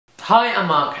Hi, I'm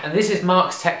Mark and this is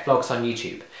Mark's Tech Vlogs on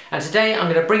YouTube, and today I'm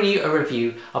going to bring you a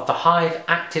review of the Hive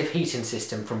Active Heating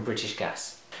system from British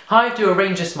Gas. Hive do a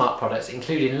range of smart products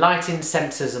including lighting,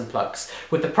 sensors and plugs,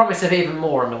 with the promise of even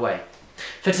more on the way.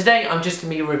 For today I'm just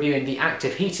going to be reviewing the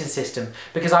Active Heating system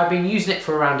because I've been using it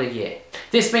for around a year.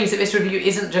 This means that this review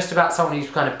isn't just about someone who's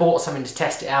kind of bought something to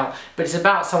test it out, but it's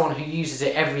about someone who uses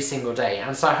it every single day,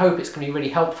 and so I hope it's going to be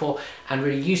really helpful and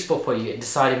really useful for you in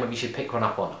deciding whether you should pick one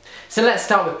up or not. So let's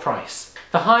start with price.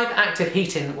 The Hive Active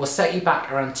Heating will set you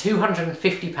back around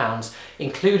 £250,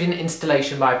 including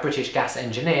installation by a British Gas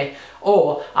engineer,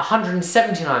 or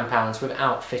 £179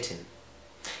 without fitting.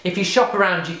 If you shop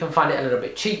around you can find it a little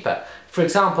bit cheaper. For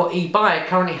example, eBuyer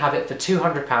currently have it for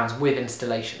 £200 with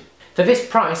installation. For this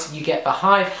price you get the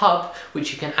Hive Hub,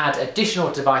 which you can add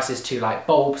additional devices to like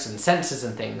bulbs and sensors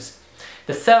and things,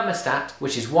 the thermostat,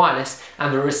 which is wireless,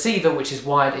 and the receiver, which is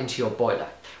wired into your boiler.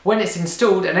 When it's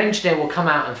installed, an engineer will come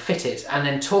out and fit it and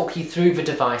then talk you through the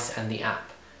device and the app.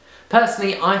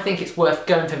 Personally, I think it's worth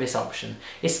going for this option,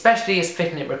 especially as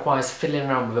fitting it requires fiddling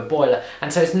around with a boiler,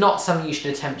 and so it's not something you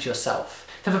should attempt yourself.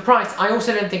 For the price, I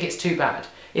also don't think it's too bad,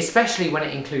 especially when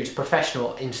it includes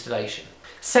professional installation.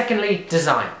 Secondly,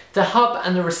 design. The hub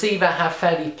and the receiver have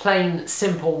fairly plain,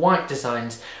 simple white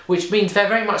designs, which means they're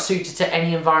very much suited to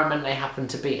any environment they happen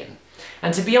to be in.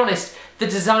 And to be honest, the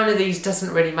design of these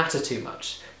doesn't really matter too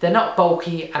much. They're not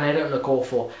bulky and they don't look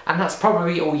awful, and that's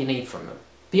probably all you need from them.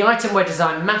 The item where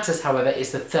design matters, however,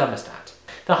 is the thermostat.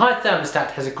 The Hive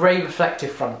thermostat has a grey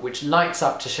reflective front which lights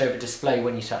up to show the display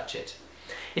when you touch it.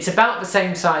 It's about the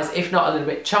same size, if not a little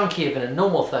bit chunkier than a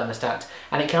normal thermostat,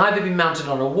 and it can either be mounted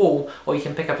on a wall or you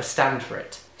can pick up a stand for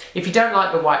it. If you don't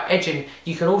like the white edging,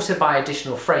 you can also buy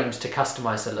additional frames to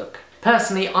customise the look.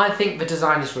 Personally, I think the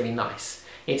design is really nice.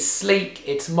 It's sleek,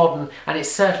 it's modern, and it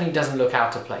certainly doesn't look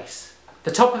out of place.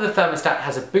 The top of the thermostat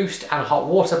has a boost and hot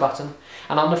water button,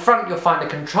 and on the front you'll find a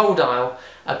control dial,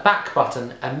 a back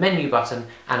button, a menu button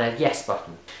and a yes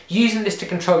button. Using this to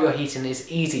control your heating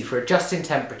is easy for adjusting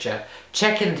temperature,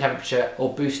 checking temperature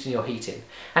or boosting your heating,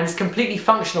 and it's completely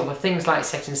functional for things like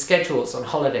setting schedules on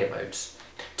holiday modes.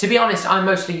 To be honest, I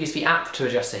mostly use the app to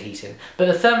adjust the heating, but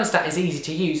the thermostat is easy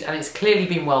to use and it's clearly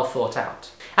been well thought out.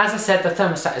 As I said, the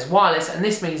thermostat is wireless and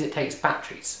this means it takes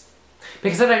batteries.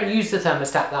 Because I don't use the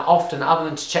thermostat that often other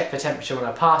than to check the temperature when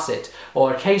I pass it,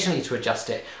 or occasionally to adjust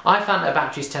it, I found that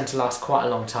batteries tend to last quite a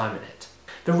long time in it.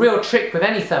 The real trick with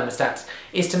any thermostat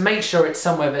is to make sure it's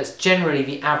somewhere that's generally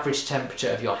the average temperature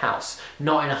of your house,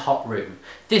 not in a hot room.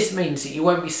 This means that you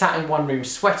won't be sat in one room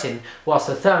sweating whilst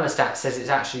the thermostat says it's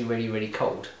actually really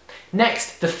cold.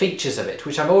 Next, the features of it,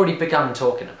 which I've already begun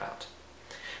talking about.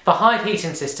 The Hive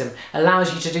heating system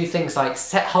allows you to do things like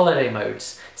set holiday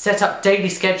modes, set up daily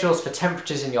schedules for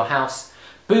temperatures in your house,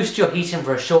 boost your heating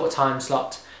for a short time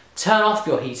slot, turn off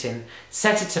your heating,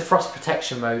 set it to frost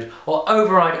protection mode, or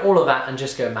override all of that and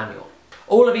just go manual.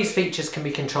 All of these features can be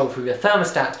controlled through the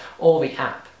thermostat or the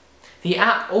app. The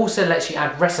app also lets you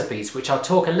add recipes, which I'll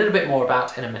talk a little bit more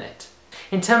about in a minute.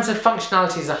 In terms of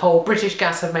functionality as a whole, British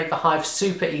Gas have made the Hive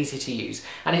super easy to use,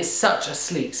 and it's such a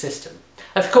sleek system.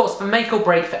 Of course, the make or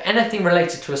break for anything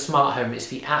related to a smart home is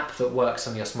the app that works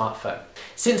on your smartphone.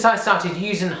 Since I started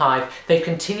using Hive, they've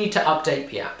continued to update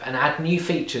the app and add new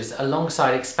features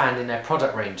alongside expanding their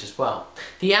product range as well.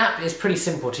 The app is pretty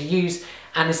simple to use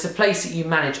and it's the place that you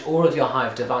manage all of your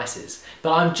Hive devices,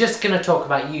 but I'm just going to talk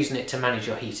about using it to manage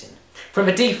your heating. From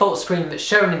the default screen that's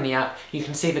shown in the app, you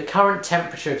can see the current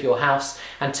temperature of your house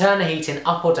and turn the heating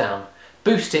up or down,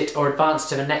 boost it or advance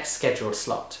to the next scheduled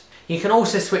slot. You can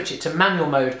also switch it to manual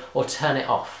mode or turn it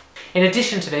off. In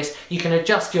addition to this, you can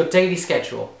adjust your daily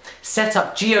schedule, set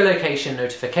up geolocation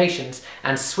notifications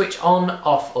and switch on,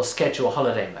 off or schedule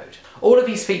holiday mode. All of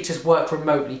these features work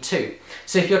remotely too,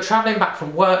 so if you're travelling back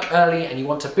from work early and you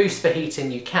want to boost the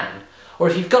heating, you can. Or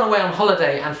if you've gone away on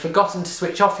holiday and forgotten to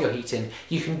switch off your heating,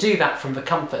 you can do that from the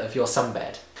comfort of your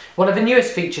sunbed. One of the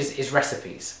newest features is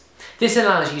recipes. This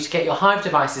allows you to get your Hive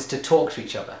devices to talk to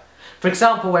each other. For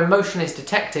example, when motion is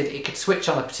detected, it could switch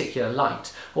on a particular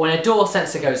light, or when a door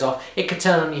sensor goes off, it could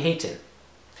turn on your heating.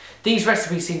 These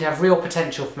recipes seem to have real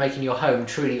potential for making your home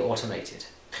truly automated.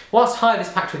 Whilst Hive is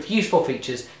packed with useful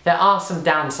features, there are some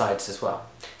downsides as well.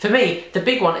 For me, the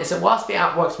big one is that whilst the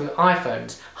app works with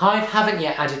iPhones, Hive haven't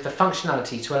yet added the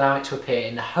functionality to allow it to appear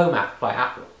in the Home app by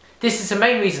Apple. This is the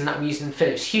main reason that I'm using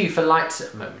Philips Hue for lights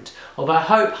at the moment, although I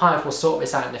hope Hive will sort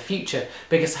this out in the future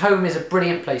because Home is a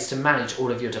brilliant place to manage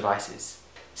all of your devices.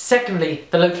 Secondly,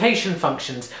 the location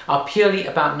functions are purely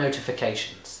about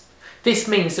notifications. This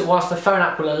means that whilst the phone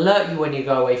app will alert you when you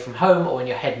go away from home or when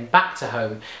you're heading back to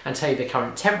home and tell you the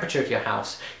current temperature of your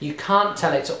house, you can't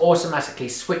tell it to automatically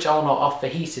switch on or off the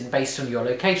heating based on your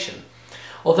location.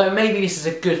 Although maybe this is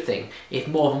a good thing if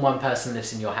more than one person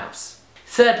lives in your house.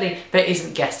 Thirdly, there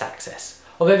isn't guest access.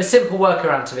 Although the simple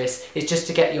workaround to this is just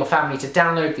to get your family to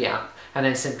download the app and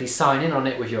then simply sign in on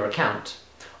it with your account.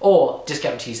 Or just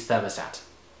get them to use the thermostat.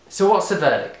 So what's the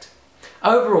verdict?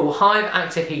 Overall, Hive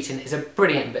Active Heating is a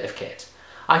brilliant bit of kit.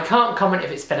 I can't comment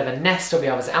if it's better than Nest or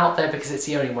the others out there because it's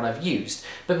the only one I've used,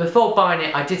 but before buying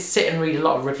it I did sit and read a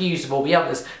lot of reviews of all the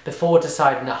others before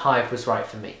deciding that Hive was right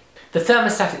for me. The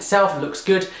thermostat itself looks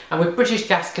good, and with British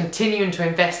Gas continuing to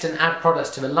invest and add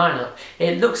products to the lineup,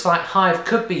 it looks like Hive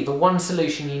could be the one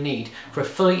solution you need for a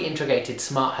fully integrated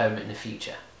smart home in the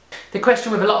future. The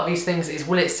question with a lot of these things is,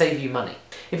 will it save you money?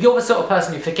 If you're the sort of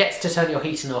person who forgets to turn your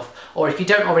heating off, or if you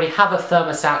don't already have a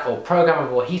thermostat or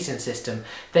programmable heating system,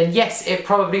 then yes, it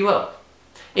probably will.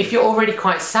 If you're already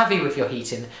quite savvy with your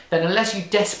heating, then unless you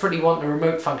desperately want the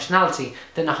remote functionality,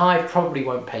 then the Hive probably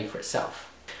won't pay for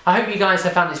itself. I hope you guys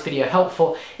have found this video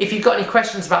helpful. If you've got any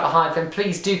questions about the Hive, then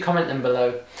please do comment them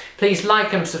below. Please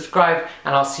like and subscribe,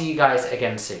 and I'll see you guys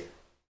again soon.